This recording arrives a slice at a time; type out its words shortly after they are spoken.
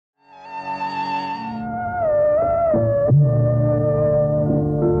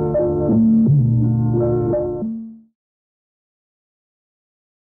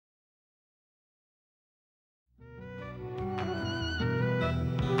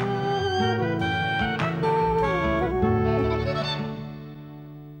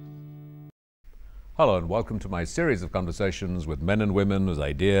Hello and welcome to my series of conversations with men and women whose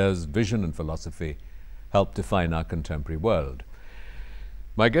ideas, vision and philosophy help define our contemporary world.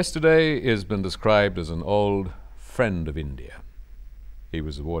 My guest today has been described as an old friend of India. He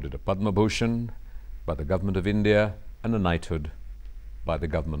was awarded a Padma Bhushan by the government of India and a knighthood by the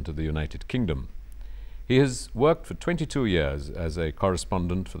government of the United Kingdom. He has worked for 22 years as a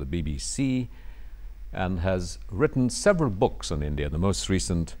correspondent for the BBC and has written several books on India, the most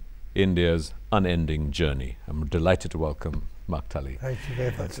recent, India's Unending Journey. I'm delighted to welcome Mark Tully. Thank you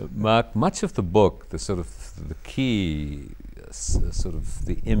very much. Mark, much of the book, the key,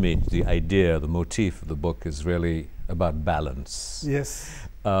 the image, the idea, the motif of the book is really about balance. Yes.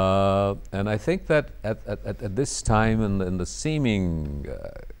 And I think that at this time in the seeming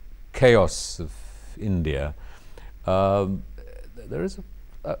chaos of India, there is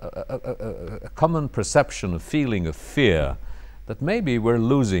a common perception, a feeling of fear that maybe we're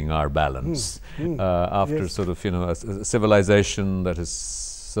losing our balance after yes. a civilization that has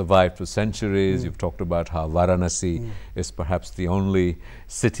survived for centuries. You've talked about how Varanasi is perhaps the only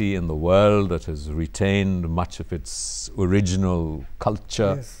city in the world that has retained much of its original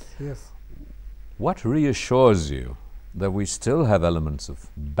culture. Yes, yes. What reassures you that we still have elements of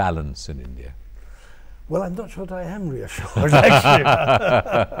balance in India? Well, I'm not sure that I am reassured actually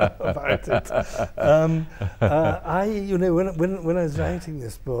about it. When I was writing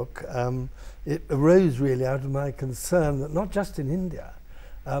this book, it arose really out of my concern that not just in India,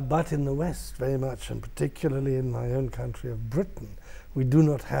 but in the West very much, and particularly in my own country of Britain, we do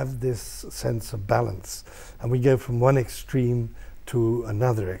not have this sense of balance, and we go from one extreme to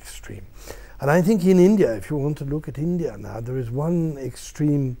another extreme. And I think in India, if you want to look at India now, there is one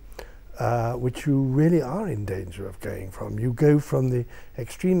extreme which you really are in danger of going from. You go from the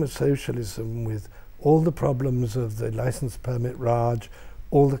extreme of socialism with all the problems of the license permit Raj,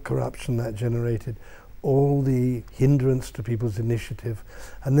 all the corruption that generated, all the hindrance to people's initiative,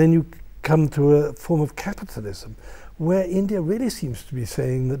 and then you come to a form of capitalism where India really seems to be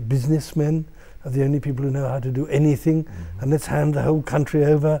saying that businessmen are the only people who know how to do anything, and let's hand the whole country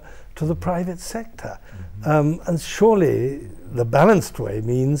over to the private sector. And surely the balanced way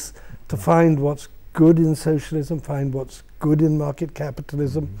means to find what's good in socialism, find what's good in market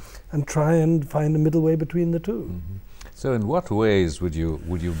capitalism, and try and find a middle way between the two. So in what ways would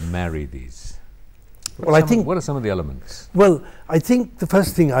you marry these? Well, I think what are some of the elements? Well, I think the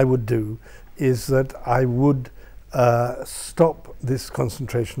first thing I would do is that I would stop this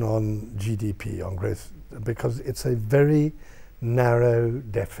concentration on GDP, on growth, because it's a very narrow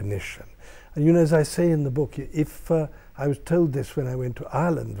definition. And you know, as I say in the book, if I was told this when I went to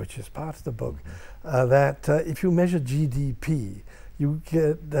Ireland, which is part of the book, that if you measure GDP, you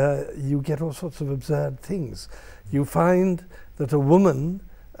get all sorts of absurd things. You find that a woman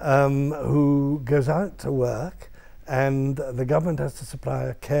who goes out to work and the government has to supply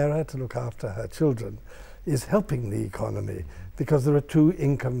a carer to look after her children is helping the economy because there are two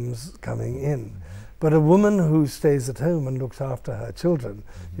incomes coming in. But a woman who stays at home and looks after her children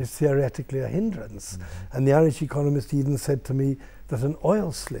is theoretically a hindrance. And the Irish economist even said to me that an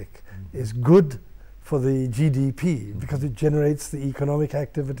oil slick is good for the GDP because it generates the economic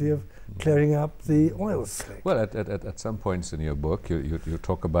activity of clearing up the oil slick. Well, at some points in your book, you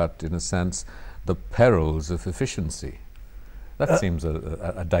talk about, in a sense, the perils of efficiency. That seems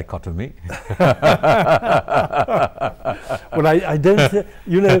a dichotomy. Well, I don't,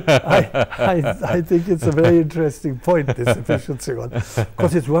 you know, I think it's a very interesting point, this efficiency one. Of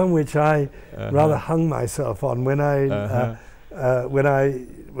course, it's one which I rather hung myself on when I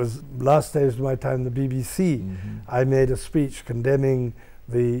was last days of my time in the BBC. I made a speech condemning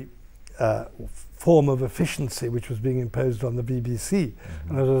the form of efficiency which was being imposed on the BBC,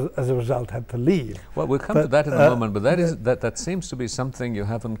 and as a result had to leave. Well, we'll come to that in a moment, but that seems to be something you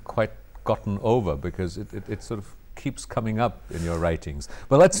haven't quite gotten over, because it sort of keeps coming up in your writings.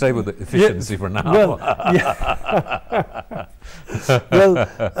 But let's stay with the efficiency for now. Well, well,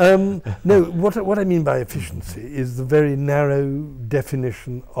 no, what I mean by efficiency is the very narrow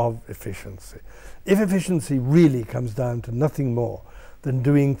definition of efficiency. If efficiency really comes down to nothing more than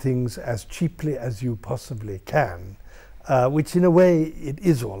doing things as cheaply as you possibly can, which in a way it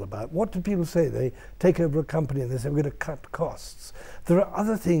is all about. What do people say? They take over a company and they say, we're going to cut costs. There are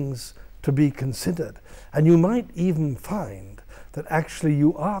other things to be considered. And you might even find that actually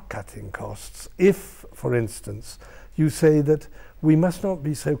you are cutting costs if, for instance, you say that we must not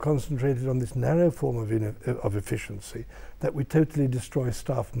be so concentrated on this narrow form of efficiency that we totally destroy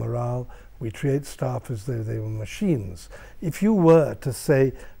staff morale. We treat staff as though they were machines. If you were to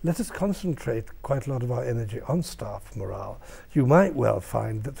say, let us concentrate quite a lot of our energy on staff morale, you might well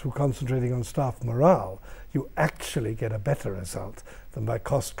find that through concentrating on staff morale, you actually get a better result than by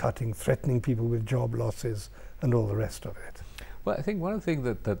cost cutting, threatening people with job losses, and all the rest of it. Well, I think one of the things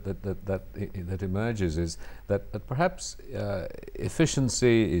that emerges is that perhaps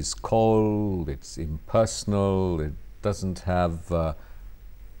efficiency is cold, it's impersonal, it doesn't have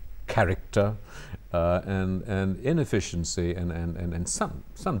character, and inefficiency and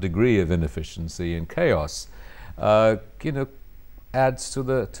some degree of inefficiency and chaos, you know, adds to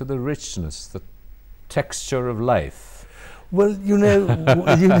the richness, the texture of life. Well, you know,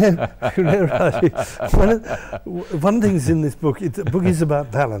 Rajiv, one of the things in this book, the book is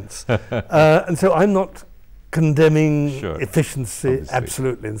about balance, and so I'm not condemning efficiency, obviously,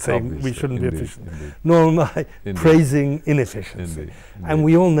 absolutely, and saying we shouldn't be efficient, nor am I praising inefficiency. And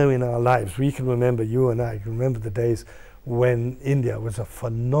we all know in our lives, we can remember, you and I can remember the days when India was a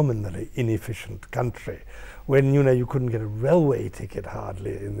phenomenally inefficient country, when, you know, you couldn't get a railway ticket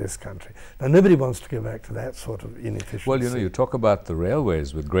hardly in this country. Now, nobody wants to go back to that sort of inefficiency. Well, you know, you talk about the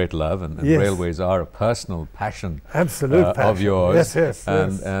railways with great love, and yes, railways are a personal passion, absolute passion of yours. Yes,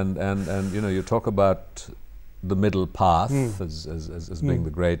 and you know, you talk about the middle path as being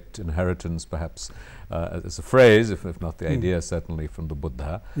the great inheritance, perhaps, as a phrase, if not the idea, certainly from the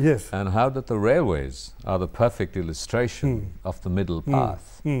Buddha. Yes. And how that the railways are the perfect illustration of the middle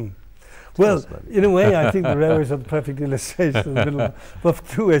path. Well, in a way, I think the railways are the perfect illustration of the middle path. Well,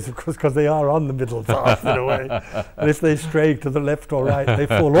 for two ways, of course, because they are on the middle path in a way. And if they stray to the left or right, they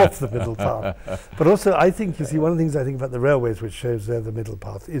fall off the middle path. But also, I think, you see, one of the things I think about the railways, which shows they're the middle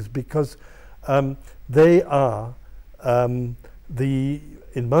path, is because they are in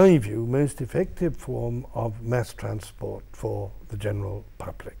my view, most effective form of mass transport for the general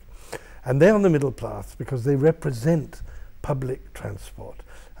public. And they're on the middle path because they represent public transport.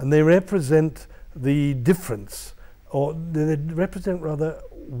 And they represent the difference, or they represent rather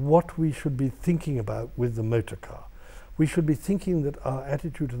what we should be thinking about with the motor car. We should be thinking that our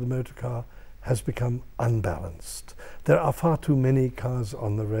attitude to the motor car has become unbalanced. There are far too many cars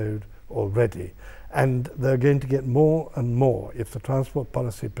on the road already, and they're going to get more and more if the transport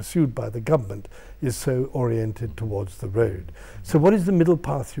policy pursued by the government is so oriented towards the road. So what is the middle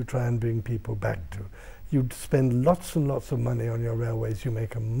path you try and bring people back to? You spend lots and lots of money on your railways, you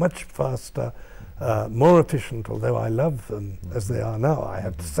make them much faster, more efficient, although I love them as they are now, I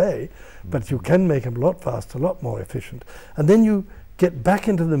have to say, but you can make them a lot faster, a lot more efficient. And then you get back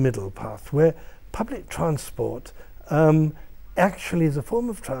into the middle path where public transport actually is a form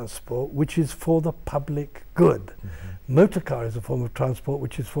of transport which is for the public good. Motor car is a form of transport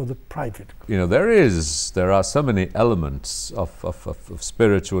which is for the private good. You know, there are so many elements of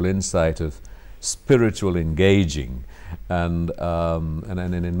spiritual insight, of spiritual engaging, and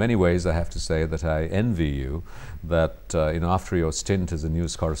in many ways I have to say that I envy you that you know, after your stint as a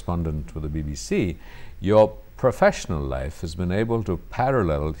news correspondent with the BBC, your professional life has been able to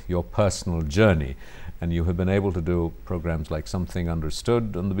parallel your personal journey, and you have been able to do programs like Something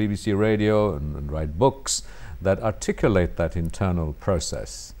Understood on the BBC radio and write books that articulate that internal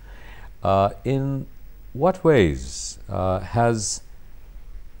process. In what ways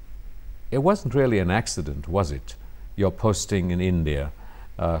it wasn't really an accident, was it? Your posting in India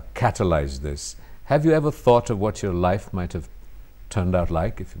catalyzed this. Have you ever thought of what your life might have turned out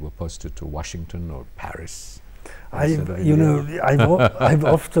like if you were posted to Washington or Paris? I've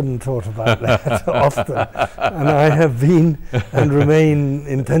often thought about that, often. And I have been and remain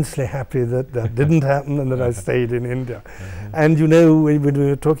intensely happy that that didn't happen and that I stayed in India. And you know, when we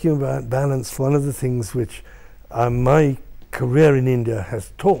were talking about balance, one of the things which my career in India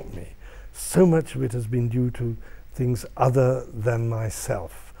has taught me, so much of it has been due to things other than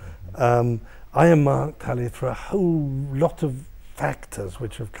myself. I am Mark Tully for a whole lot of factors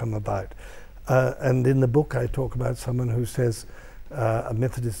which have come about. And in the book I talk about someone who says, a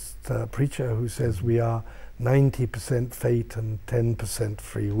Methodist preacher who says we are 90% fate and 10%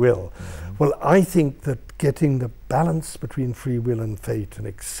 free will. Well, I think that getting the balance between free will and fate and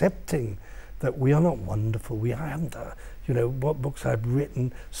accepting that we are not wonderful, we haven't, you know, what books I've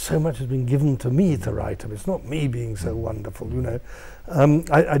written, so much has been given to me to write them. It's not me being so wonderful, you know.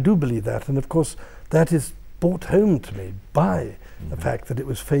 I do believe that, and of course that is brought home to me by the fact that it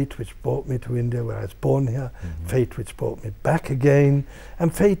was fate which brought me to India where I was born here, fate which brought me back again,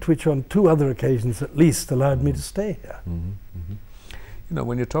 and fate which on 2 other occasions at least allowed me to stay here. You know,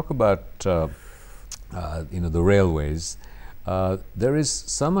 when you talk about you know, the railways, there is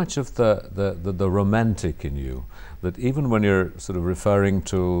so much of the romantic in you that even when you're sort of referring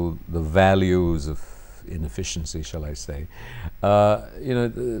to the values of inefficiency, shall I say, you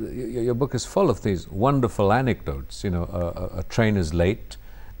know, your book is full of these wonderful anecdotes. You know, a train is late,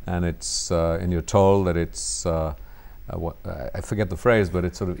 and it's and you're told that it's what, I forget the phrase, but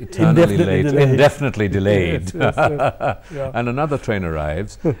it's sort of eternally late, indefinitely delayed. Yes, yeah. And another train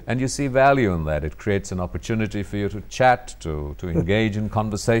arrives, and you see value in that. It creates an opportunity for you to chat, to engage in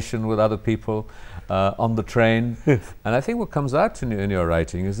conversation with other people on the train. And I think what comes out in your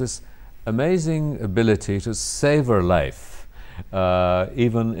writing is this amazing ability to savor life,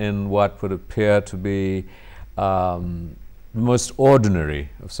 even in what would appear to be the most ordinary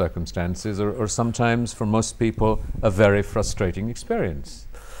of circumstances, or sometimes for most people a very frustrating experience.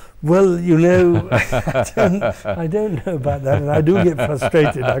 Well, you know, I don't know about that, and I do get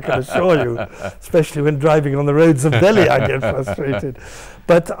frustrated, I can assure you, especially when driving on the roads of Delhi, I get frustrated.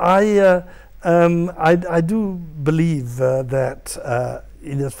 But I do believe that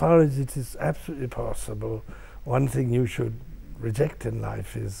in as far as it is absolutely possible, one thing you should reject in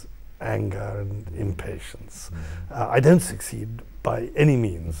life is anger and impatience. I don't succeed by any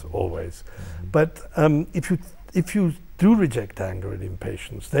means always, but if you do reject anger and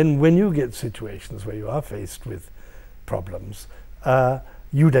impatience, then when you get situations where you are faced with problems,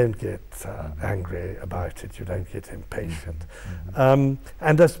 you don't get angry about it, you don't get impatient. And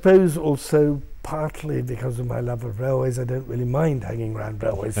I suppose also partly because of my love of railways, I don't really mind hanging around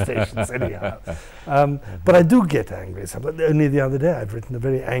railway stations anyhow. But I do get angry. Only the other day I've written a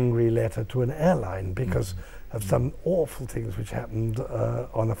very angry letter to an airline because of some awful things which happened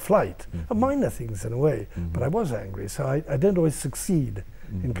on a flight. Minor things in a way, but I was angry. So I don't always succeed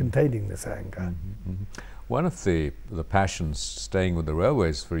in containing this anger. One of the passions staying with the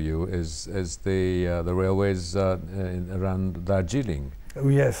railways for you is the railways around Darjeeling. Oh,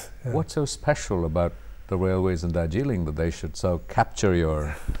 yes. Yeah. What's so special about the railways in Darjeeling that they should so capture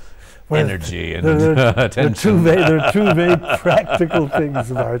your energy and attention? There are two very practical things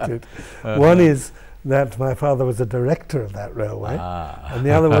about it. One is that my father was a director of that railway, and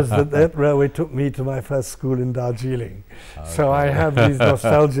the other was that that railway took me to my first school in Darjeeling. So I have these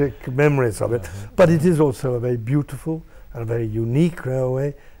nostalgic memories of it. But it is also a very beautiful and a very unique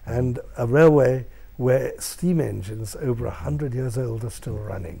railway, and a railway where steam engines over 100 years old are still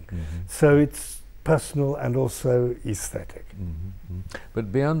running. So it's personal and also aesthetic.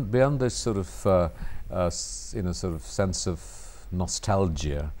 But beyond this sort of sort of sense of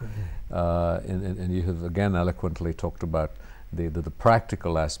nostalgia, and you have again eloquently talked about the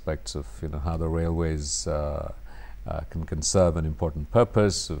practical aspects of how the railways can serve an important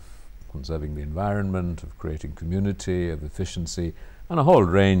purpose of conserving the environment, of creating community, of efficiency, and a whole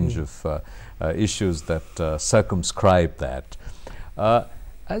range of issues that circumscribe that.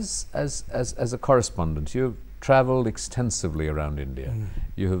 As a correspondent, you've traveled extensively around India.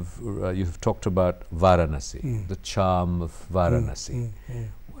 You have talked about Varanasi, the charm of Varanasi.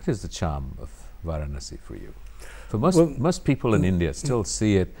 What is the charm of Varanasi for you? For most people in India still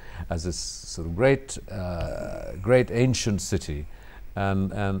see it as this sort of great ancient city,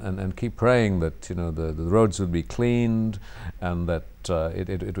 and keep praying that the roads would be cleaned, and that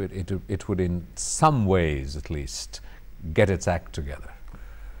it would in some ways at least get its act together.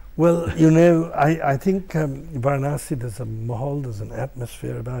 Well, I think Varanasi, there's a mahal, there's an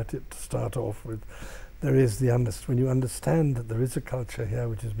atmosphere about it to start off with. There is when you understand that there is a culture here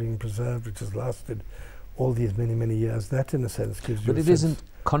which is being preserved, which has lasted all these many years, that in a sense gives you. But it isn't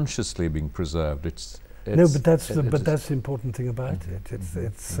consciously being preserved. No, but that's the important thing about it.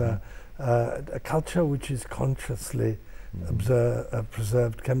 It's a culture which is consciously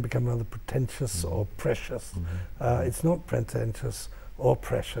preserved can become rather pretentious or precious. It's not pretentious or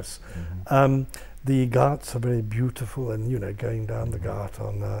precious. The ghats are very beautiful, and going down the ghat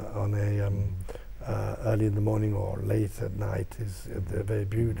on early in the morning or late at night they're very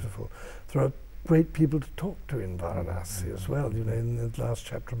beautiful. There are great people to talk to in Varanasi as well. In the last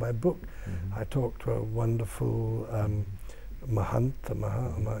chapter of my book, I talked to a wonderful Mahant,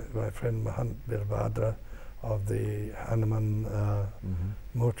 my friend Mahant Birbhadra of the Hanuman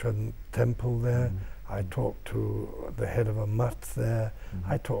Motra temple there. I talked to the head of a mutt there.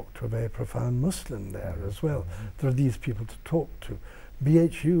 I talked to a very profound Muslim there as well. There are these people to talk to.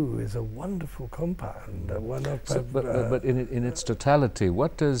 BHU is a wonderful compound. But in its totality,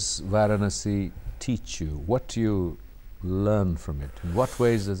 what does Varanasi teach you? What do you learn from it? In what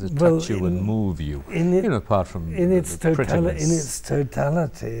ways does it touch you and move you? Apart from its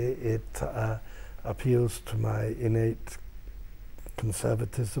totality, it appeals to my innate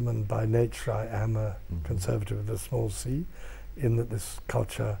conservatism, and by nature I am a conservative with a small c, in that this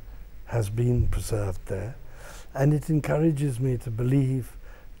culture has been preserved there. And it encourages me to believe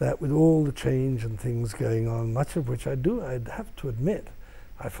that with all the change and things going on, much of which I'd have to admit,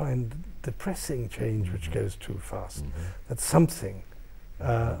 I find depressing change which goes too fast, that something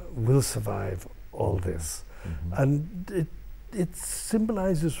will survive all this. And it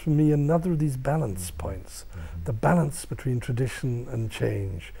symbolizes for me another of these balance points, the balance between tradition and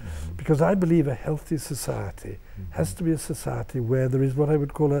change. Because I believe a healthy society has to be a society where there is what I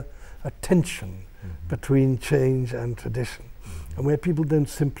would call a tension between change and tradition, and where people don't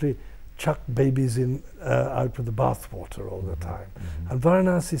simply chuck babies out with the bathwater all the time. And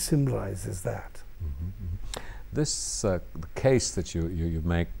Varanasi symbolizes that. This case that you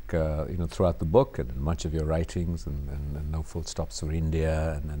make throughout the book and in much of your writings and No Full Stops for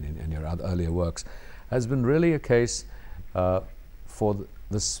India and in your other earlier works has been really a case for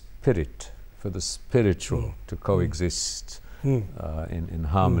the spirit, for the spiritual to coexist in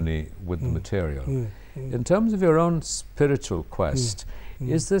harmony with the material. In terms of your own spiritual quest,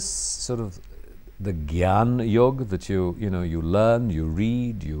 is this sort of the Gyan Yoga that you learn, you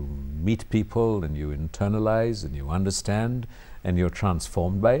read, you meet people and you internalize and you understand and you're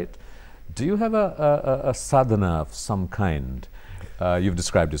transformed by it? Do you have a sadhana of some kind? You've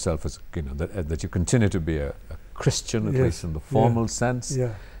described yourself as that you continue to be a Christian, at least in the formal sense.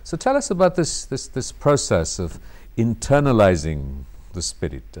 So tell us about this process of internalizing the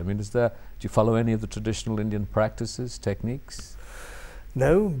spirit. I mean, do you follow any of the traditional Indian practices, techniques?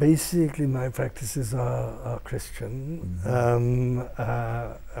 No, basically my practices are Christian. I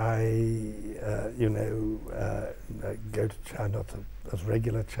go to church, not as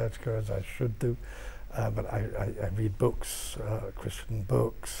regular churchgoer as I should do, but I read books, Christian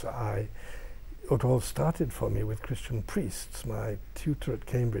books. It all started for me with Christian priests. My tutor at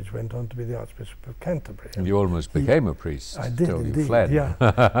Cambridge went on to be the Archbishop of Canterbury. And you almost became a priest. I did, till indeed, you fled. Yeah.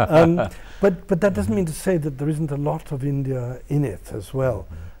 But that doesn't mean to say that there isn't a lot of India in it as well.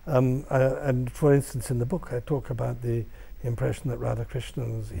 And for instance, in the book, I talk about the impression that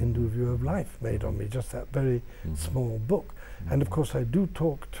Radhakrishnan's Hindu view of life made on me, just that very small book. And of course, I do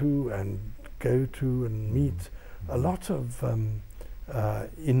talk to and go to and meet a lot of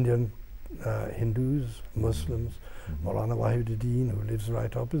Indian Hindus, Muslims. Maulana Wahiduddin, who lives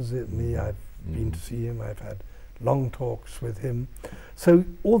right opposite me, I've been to see him, I've had long talks with him. So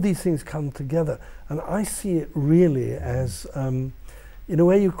all these things come together, and I see it really as, in a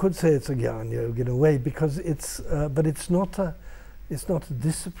way you could say it's a Gyan Yoga in a way, because it's, but it's not a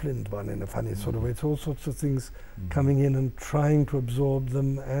disciplined one in a funny sort of way. It's all sorts of things coming in and trying to absorb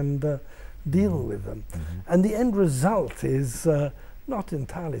them and deal with them. And the end result is not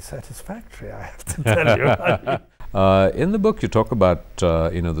entirely satisfactory, I have to tell you. In the book, you talk about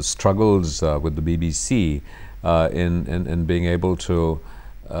the struggles with the BBC in being able to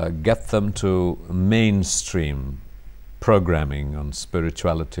get them to mainstream programming on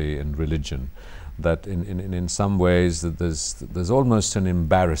spirituality and religion. That in some ways that there's almost an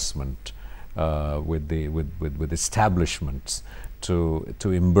embarrassment with establishments to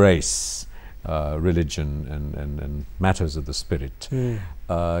embrace religion and matters of the spirit.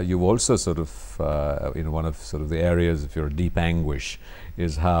 You also sort of, one of sort of the areas of your deep anguish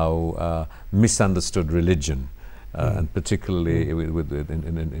is how misunderstood religion, and particularly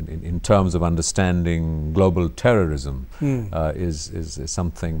in terms of understanding global terrorism, is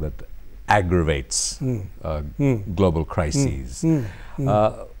something that aggravates global crises.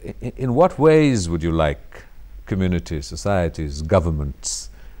 In what ways would you like communities, societies, governments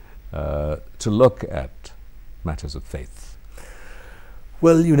to look at matters of faith?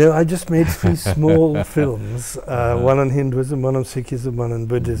 Well, I just made 3 small films, one on Hinduism, one on Sikhism, one on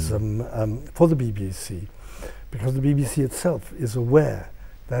Buddhism, for the BBC, because the BBC itself is aware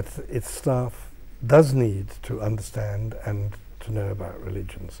that its staff does need to understand and to know about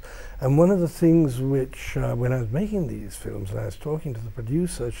religions. And one of the things which, when I was making these films and I was talking to the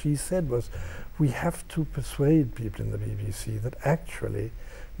producer, she said was, we have to persuade people in the BBC that actually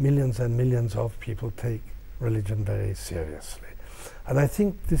millions and millions of people take religion very seriously. And I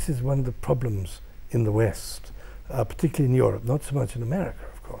think this is one of the problems in the West, particularly in Europe, not so much in America,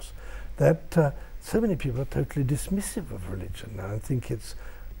 of course, that so many people are totally dismissive of religion now and think it's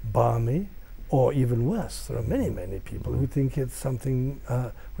balmy, or even worse, there are many, many people who think it's something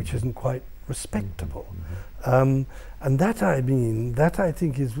which isn't quite respectable. And that, I mean, that I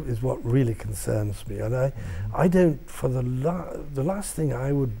think is what really concerns me. And I don't, for the last thing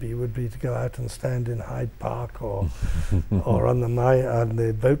I would be to go out and stand in Hyde Park or or on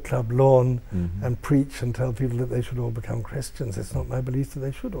the boat club lawn and preach and tell people that they should all become Christians. It's not my belief that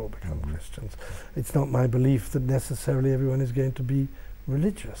they should all become Christians. It's not my belief that necessarily everyone is going to be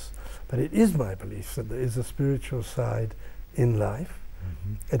religious. But it is my belief that there is a spiritual side in life.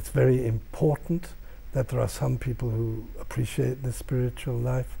 It's very important that there are some people who appreciate the spiritual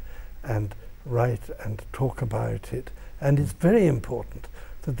life and write and talk about it. And it's very important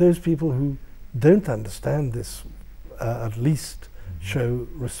that those people who don't understand this at least show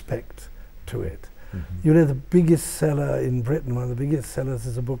respect to it. You know, the biggest seller in Britain, one of the biggest sellers,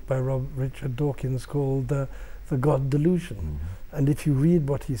 is a book by Richard Dawkins called The God Delusion. And if you read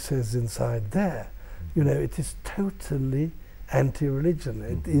what he says inside there, you know, it is totally anti-religion.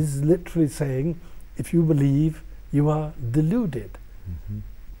 It is literally saying, if you believe, you are deluded.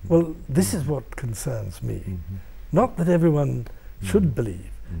 Well, this is what concerns me. Not that everyone should believe,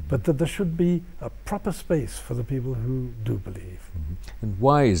 but that there should be a proper space for the people who do believe. And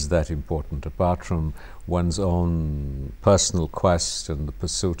why is that important, apart from one's own personal quest and the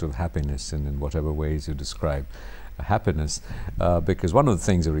pursuit of happiness, and in whatever ways you describe happiness? Because one of the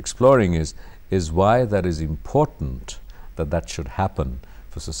things you're exploring is why that is important, that should happen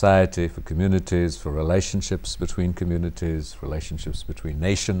for society, for communities, for relationships between communities, relationships between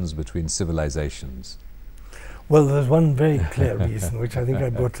nations, between civilizations. Well, there's one very clear reason, which I think I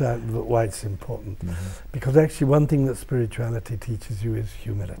brought out, why it's important. Because actually one thing that spirituality teaches you is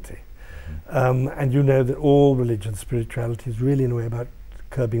humility. And you know that all religion, spirituality is really in a way about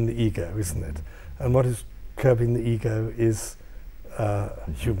curbing the ego, isn't it? And what is curbing the ego is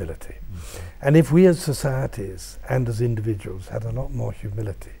humility. And if we as societies and as individuals had a lot more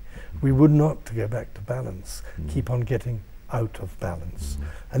humility, we would not, to go back to balance, keep on getting out of balance.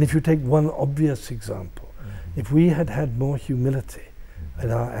 And if you take one obvious example, if we had had more humility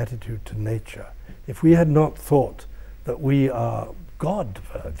in our attitude to nature, if we had not thought that we are God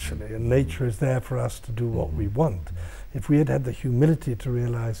virtually and nature is there for us to do what we want, if we had had the humility to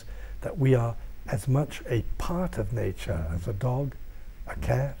realize that we are as much a part of nature as a dog, a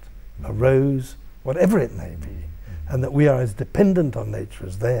cat, a rose, whatever it may be, and that we are as dependent on nature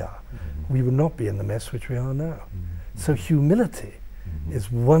as they are, we would not be in the mess which we are now. So humility is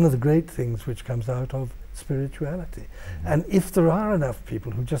one of the great things which comes out of spirituality. And if there are enough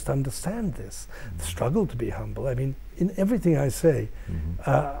people who just understand this, struggle to be humble, I mean, in everything I say,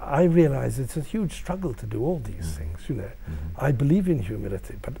 I realize it's a huge struggle to do all these things, you know. I believe in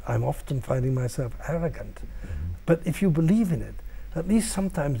humility, but I'm often finding myself arrogant. But if you believe in it, at least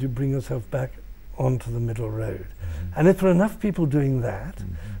sometimes you bring yourself back onto the middle road. And if there are enough people doing that,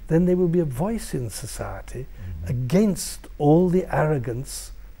 then there will be a voice in society against all the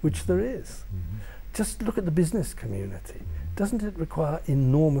arrogance which there is. Just look at the business community. Doesn't it require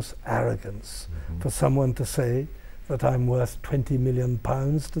enormous arrogance for someone to say that I'm worth £20 million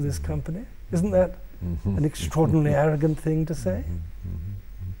to this company? Isn't that an extraordinarily arrogant thing to say?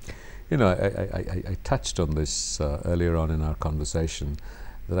 You know, I touched on this earlier on in our conversation,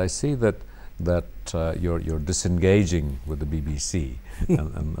 that I see that you're disengaging with the BBC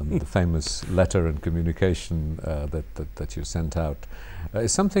and the famous letter and communication that you sent out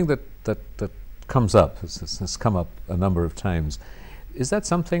is something that comes up, has come up a number of times. Is that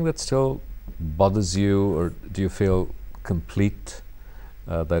something that still bothers you, or do you feel complete,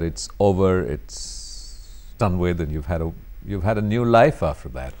 that it's over, it's done with, and you've had a new life after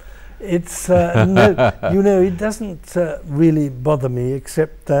that? It's no, you know, it doesn't really bother me,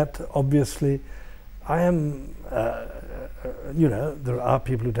 except that obviously I am, you know, there are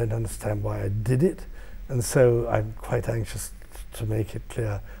people who don't understand why I did it, and so I'm quite anxious to make it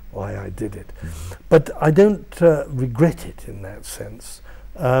clear why I did it. But I don't regret it in that sense,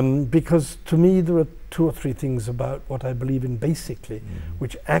 because to me there are two or three things about what I believe in basically,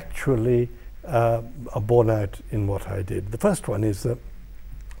 which actually are borne out in what I did. The first one is that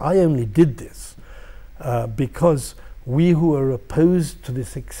I only did this because we who are opposed to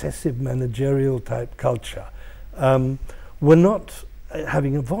this excessive managerial type culture were not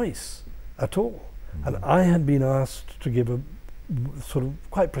having a voice at all. And I had been asked to give a sort of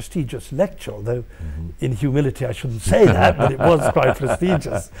quite prestigious lecture, although in humility I shouldn't say that, but it was quite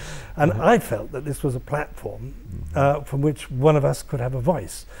prestigious. And I felt that this was a platform from which one of us could have a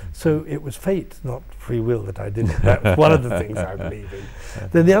voice. So it was fate, not free will, that I did it. That was one of the things I believe in.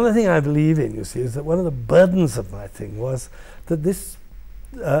 Then the other thing I believe in, you see, is that one of the burdens of my thing was that this,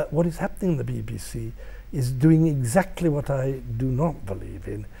 what is happening in the BBC is doing exactly what I do not believe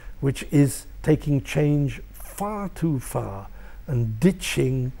in, which is taking change far too far and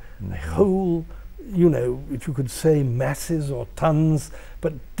ditching a whole, you know, if you could say masses or tons,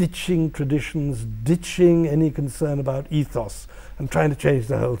 but ditching traditions, ditching any concern about ethos, and trying to change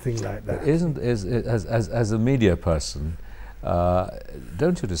the whole thing like that. As a media person,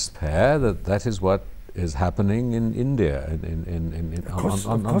 don't you despair that that is what is happening in India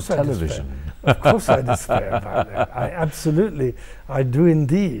on television? Of course I despair about that. I do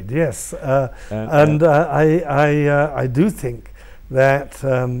indeed, yes. I do think that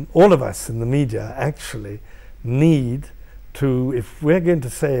all of us in the media actually need to, if we're going to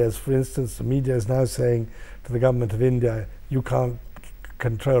say, as for instance the media is now saying to the government of India, you can't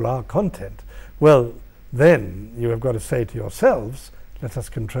control our content, well then you have got to say to yourselves, let us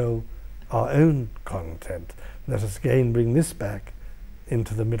control our own content. Let us again bring this back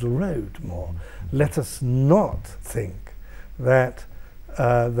into the middle road more. Let us not think that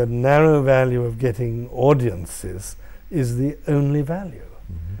the narrow value of getting audiences is the only value.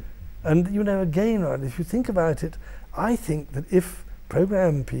 And you know, again, if you think about it, I think that if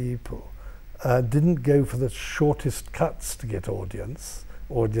program people didn't go for the shortest cuts to get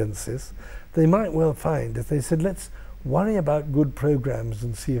audiences, they might well find, if they said, let's worry about good programs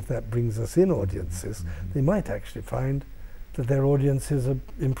and see if that brings us in audiences, they might actually find that their audiences are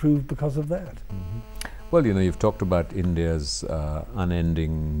improved because of that. Well, you know, you've talked about India's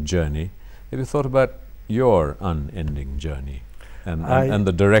unending journey. Have you thought about your unending journey and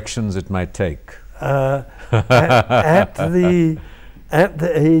the directions it might take? At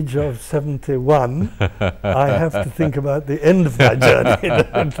the age of 71, I have to think about the end of my journey.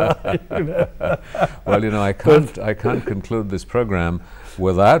 Don't I? You know? Well, you know, I can't conclude this program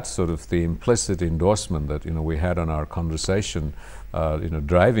without sort of the implicit endorsement that, you know, we had on our conversation, you know,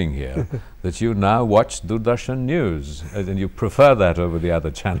 driving here, that you now watch Doordarshan News, and you prefer that over the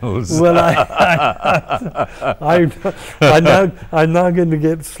other channels. Well, I'm now going to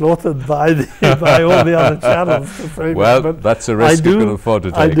get slaughtered by all the other channels. Well, that's a risk you can afford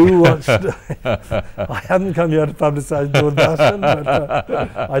to take. I do watch. I haven't come here to publicise Doordarshan,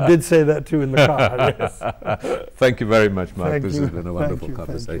 but I did say that too in the car. Yes. Thank you very much, Mark. This has been a wonderful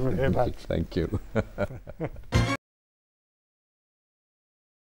conversation. Thank you very much. Thank you.